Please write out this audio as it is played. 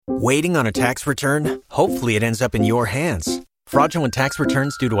Waiting on a tax return? Hopefully it ends up in your hands. Fraudulent tax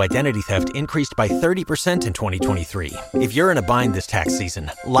returns due to identity theft increased by 30% in 2023. If you're in a bind this tax season,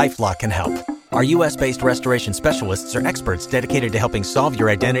 LifeLock can help. Our U.S.-based restoration specialists are experts dedicated to helping solve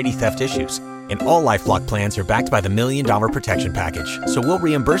your identity theft issues. And all LifeLock plans are backed by the $1 Million Protection Package. So we'll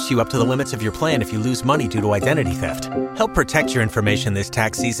reimburse you up to the limits of your plan if you lose money due to identity theft. Help protect your information this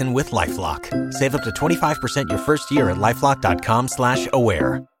tax season with LifeLock. Save up to 25% your first year at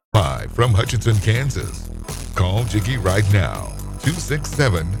LifeLock.com/aware. Live from Hutchinson, Kansas. Call Jiggy right now.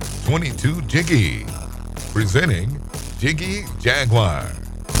 267-22-JIGGY. Presenting Jiggy Jaguar.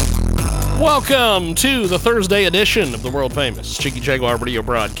 Welcome to the Thursday edition of the world-famous Jiggy Jaguar radio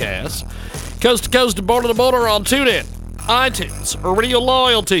broadcast. Coast to coast and border to border on TuneIn, iTunes, Radio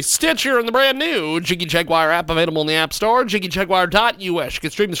Loyalty, Stitcher, and the brand new Jiggy Jaguar app available in the App Store, jiggyjaguar.us. You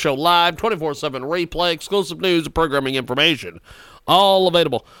can stream the show live, 24/7 replay, exclusive news, and programming information. All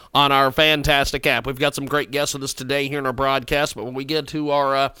available on our fantastic app. We've got some great guests with us today here in our broadcast, but when we get to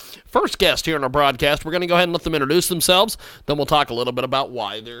our first guest here in our broadcast, we're going to go ahead and let them introduce themselves. Then we'll talk a little bit about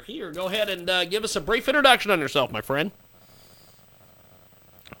why they're here. Go ahead and give us a brief introduction on yourself, my friend.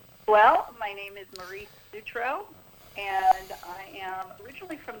 Well, my name is Marie Sutro, and I am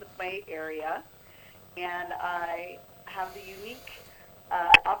originally from the Bay Area, and I have the unique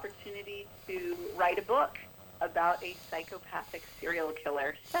opportunity to write a book about a psychopathic serial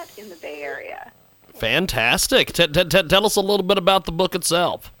killer set in the Bay Area. Fantastic. Tell us a little bit about the book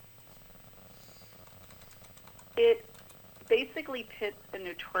itself. It basically pits a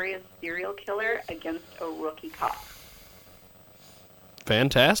notorious serial killer against a rookie cop.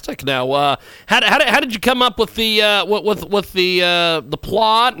 Fantastic. Now, how did you come up with the the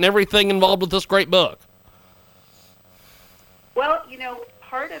plot and everything involved with this great book? Well,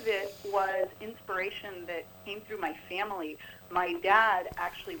 part of it was inspiration that came through my family. My dad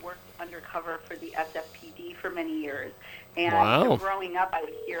actually worked undercover for the SFPD for many years. And Wow. Growing up, I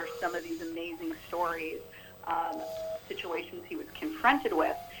would hear some of these amazing stories, situations he was confronted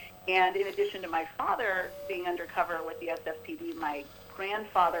with. And in addition to my father being undercover with the SFPD, my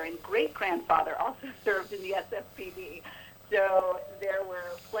grandfather and great-grandfather also served in the SFPD. So there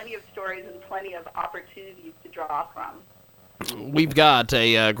were plenty of stories and plenty of opportunities to draw from. We've got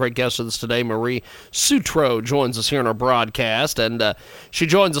a great guest with us today. Marie Sutro joins us here in our broadcast, and she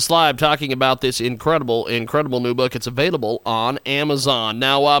joins us live talking about this incredible new book. It's available on Amazon.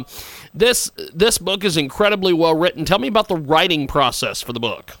 Now, this book is incredibly well written. Tell me about the writing process for the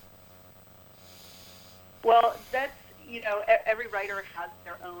book. Well, that's, every writer has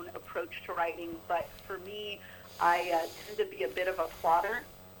their own approach to writing, but for me, I tend to be a bit of a plotter.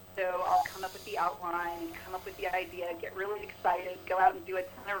 So I'll come up with the outline and come up with the idea, get really excited, go out and do a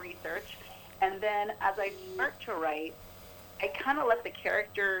ton of research. And then as I start to write, I kind of let the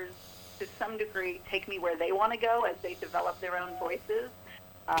characters, to some degree, take me where they want to go as they develop their own voices.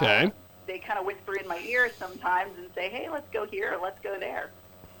 Okay. They kind of whisper in my ear sometimes and say, hey, let's go here or let's go there.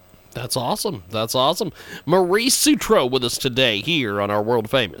 That's awesome. That's awesome. Marie Sutro with us today here on our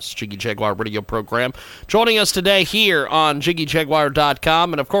world-famous Jiggy Jaguar radio program. Joining us today here on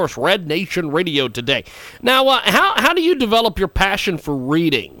jiggyjaguar.com and, of course, Red Nation Radio today. Now, how do you develop your passion for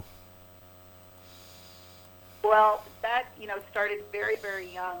reading? Well, that, started very, very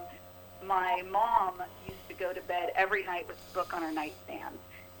young. My mom used to go to bed every night with a book on her nightstand.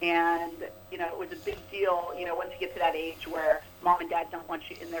 And, it was a big deal, once you get to that age where mom and dad don't want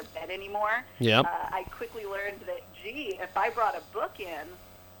you in their bed anymore. Yep. I quickly learned that, if I brought a book in,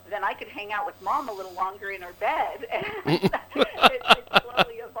 then I could hang out with mom a little longer in her bed. And it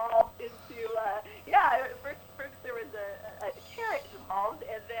slowly evolved into, first there was a carrot involved,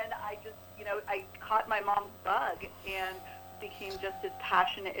 and then I just, I caught my mom's bug and became just as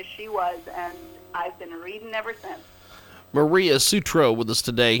passionate as she was, and I've been reading ever since. Maria Sutro with us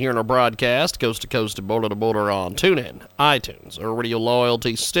today here in our broadcast, coast to coast and border to border on TuneIn, iTunes, or Radio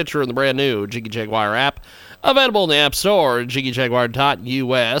Loyalty, Stitcher, and the brand new Jiggy Jaguar app, available in the App Store,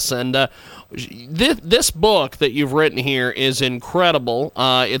 jiggyjaguar.us. And this book that you've written here is incredible.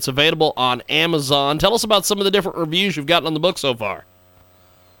 It's available on Amazon. Tell us about some of the different reviews you've gotten on the book so far.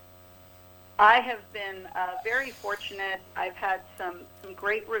 I have been very fortunate. I've had some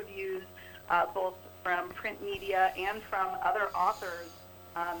great reviews, both from print media and from other authors,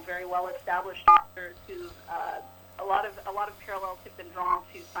 very well-established authors who a lot of parallels have been drawn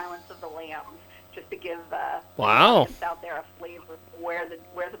to Silence of the Lambs, just to give Wow. audience out there a flavor of where the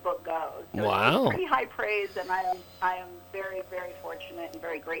book goes. So Wow. It's pretty high praise, and I am very, very fortunate and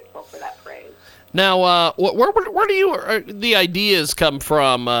very grateful for that praise. Now, where do the ideas come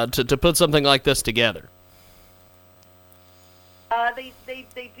from to put something like this together?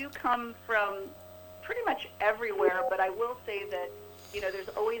 They do come from pretty much everywhere, but I will say that, there's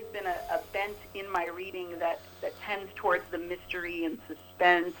always been a bent in my reading that tends towards the mystery and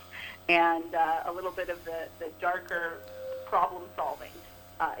suspense and a little bit of the darker problem solving,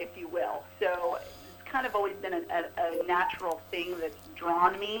 if you will. So it's kind of always been a natural thing that's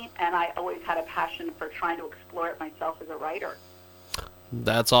drawn me, and I always had a passion for trying to explore it myself as a writer.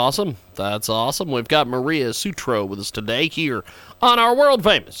 That's awesome. That's awesome. We've got Maria Sutro with us today here on our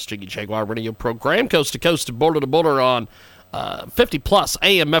world-famous Jiggy Jaguar radio program, coast to coast and border to border on 50-plus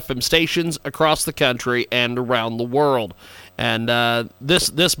AM FM stations across the country and around the world. And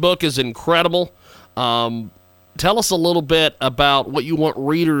this book is incredible. Tell us a little bit about what you want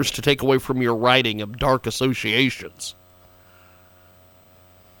readers to take away from your writing of Dark Associations.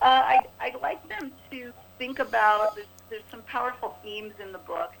 I'd like them to think about, there's some powerful themes in the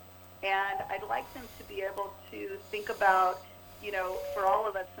book, and I'd like them to be able to think about, for all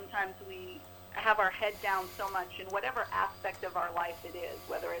of us, sometimes we have our head down so much in whatever aspect of our life it is,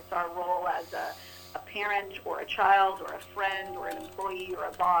 whether it's our role as a parent or a child or a friend or an employee or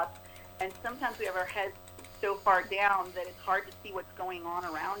a boss, and sometimes we have our heads so far down that it's hard to see what's going on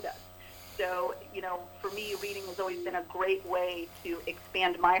around us. So, for me, reading has always been a great way to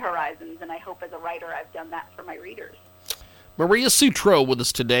expand my horizons, and I hope as a writer I've done that for my readers. Maria Sutro with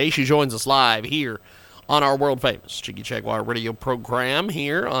us today. She joins us live here on our world-famous Jiggy Jaguar radio program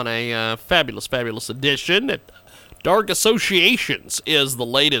here on a fabulous, fabulous edition. Dark Associations is the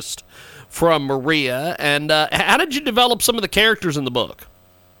latest from Maria. And how did you develop some of the characters in the book?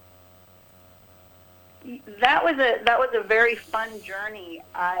 That was a very fun journey.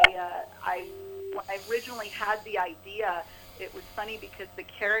 When I originally had the idea, it was funny because the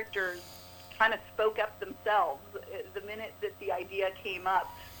characters kind of spoke up themselves. The minute that the idea came up,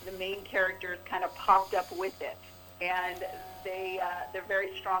 the main characters kind of popped up with it, and they're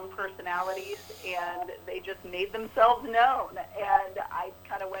very strong personalities, and they just made themselves known. And I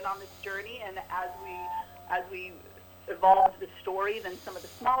kind of went on this journey, and as we evolved the story, then some of the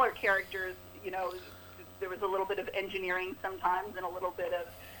smaller characters, there was a little bit of engineering sometimes and a little bit of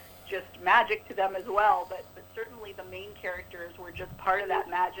just magic to them as well, but certainly the main characters were just part of that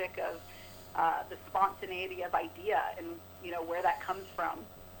magic of the spontaneity of idea and, where that comes from.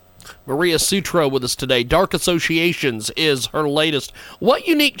 Maria Sutro with us today. Dark Associations is her latest. What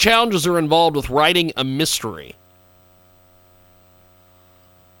unique challenges are involved with writing a mystery?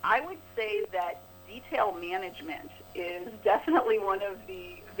 I would say that detail management is definitely one of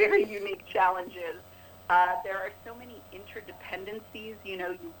the very unique challenges. There are so many interdependencies.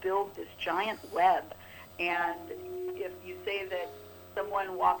 You build this giant web, and if you say that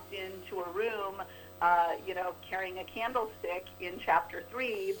someone walked into a room, carrying a candlestick in Chapter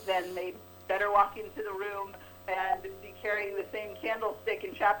 3, then they better walk into the room and be carrying the same candlestick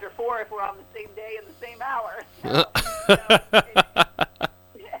in Chapter 4 if we're on the same day and the same hour.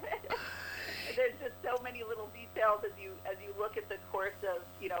 There's just so many little details as you look at the course of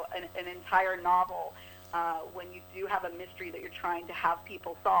an entire novel. When you do have a mystery that you're trying to have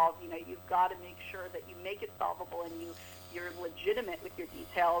people solve, you've got to make sure that you make it solvable and you're legitimate with your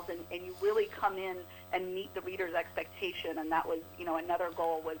details, and you really come in and meet the reader's expectation. And that was, another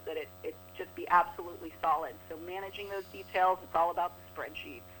goal was that it just be absolutely solid. So managing those details, it's all about the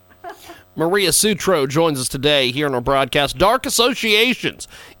spreadsheets. Maria Sutro joins us today here on our broadcast. Dark Associations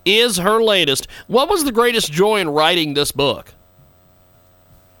is her latest. What was the greatest joy in writing this book?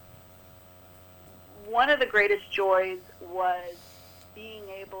 One of the greatest joys was being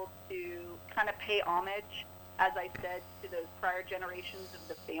able to kind of pay homage, as I said, to those prior generations of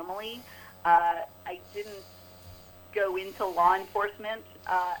the family. I didn't go into law enforcement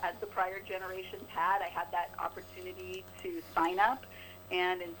as the prior generations had. I had that opportunity to sign up,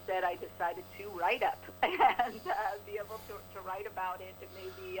 and instead I decided to write up and be able to write about it and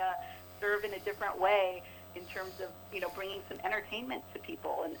maybe serve in a different way in terms of, bringing some entertainment to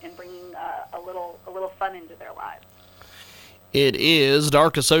people and bringing a little fun into their lives. It is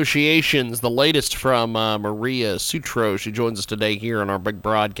Dark Associations, the latest from Maria Sutro. She joins us today here on our big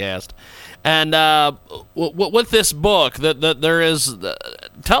broadcast. And with this book, that there is,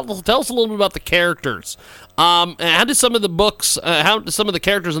 tell us a little bit about the characters. How do some of the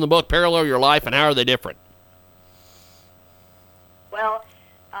characters in the book parallel your life, and how are they different? Well,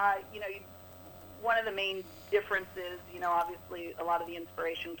 one of the main differences, obviously a lot of the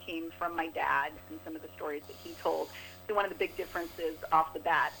inspiration came from my dad and some of the stories that he told. So one of the big differences off the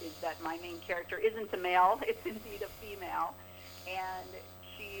bat is that my main character isn't a male, it's indeed a female, and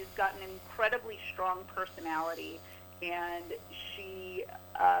she's got an incredibly strong personality, and she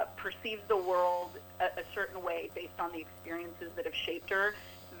perceives the world a certain way based on the experiences that have shaped her,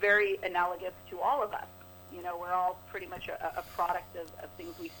 very analogous to all of us. You know, we're all pretty much a product of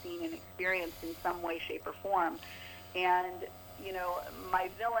things we've seen and experienced in some way, shape, or form. And, you know, my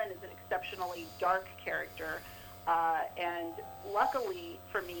villain is an exceptionally dark character. And luckily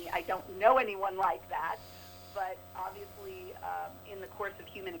for me, I don't know anyone like that. But obviously, in the course of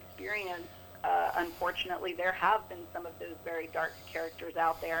human experience, unfortunately, there have been some of those very dark characters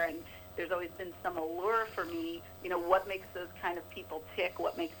out there. And there's always been some allure for me, you know, what makes those kind of people tick,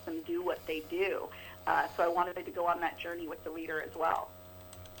 what makes them do what they do. So I wanted to go on that journey with the reader as well.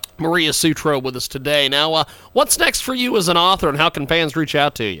 Maria Sutro with us today. Now, what's next for you as an author, and how can fans reach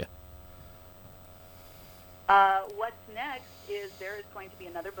out to you? What's next is there is going to be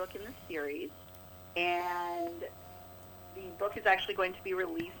another book in the series, and the book is actually going to be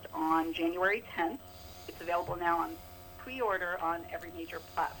released on January 10th. It's available now on pre-order on every major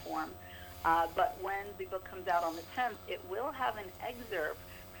platform. But when the book comes out on the 10th, it will have an excerpt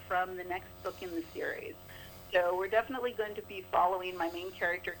from the next book in the series. So we're definitely going to be following my main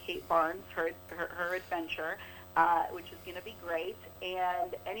character, Kate Barnes, her adventure, which is going to be great.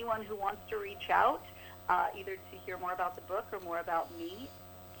 And anyone who wants to reach out, either to hear more about the book or more about me,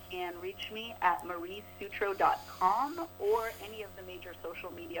 can reach me at mariesutro.com or any of the major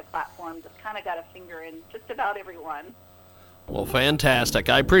social media platforms. I've kind of got a finger in just about everyone. Well, fantastic.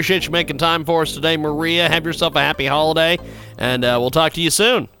 I appreciate you making time for us today, Maria. Have yourself a happy holiday, and we'll talk to you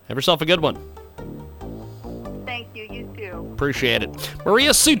soon. Have yourself a good one. Thank you. You too. Appreciate it.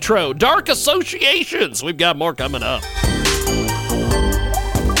 Maria Sutro, Dark Associations. We've got more coming up.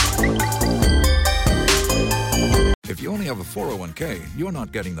 If you only have a 401k, you're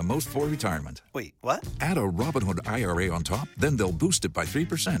not getting the most for retirement. Wait, what? Add a Robinhood IRA on top, then they'll boost it by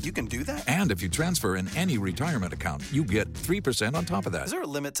 3%. You can do that? And if you transfer in any retirement account, you get 3% on top of that. Is there a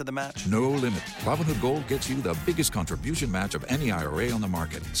limit to the match? No limit. Robinhood Gold gets you the biggest contribution match of any IRA on the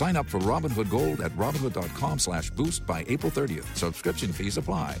market. Sign up for Robinhood Gold at Robinhood.com/boost by April 30th. Subscription fees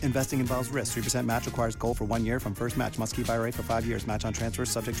apply. Investing involves risk. 3% match requires gold for 1 year from first match. Must keep IRA for 5 years. Match on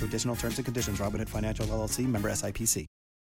transfers subject to additional terms and conditions. Robinhood Financial LLC, member SIPC.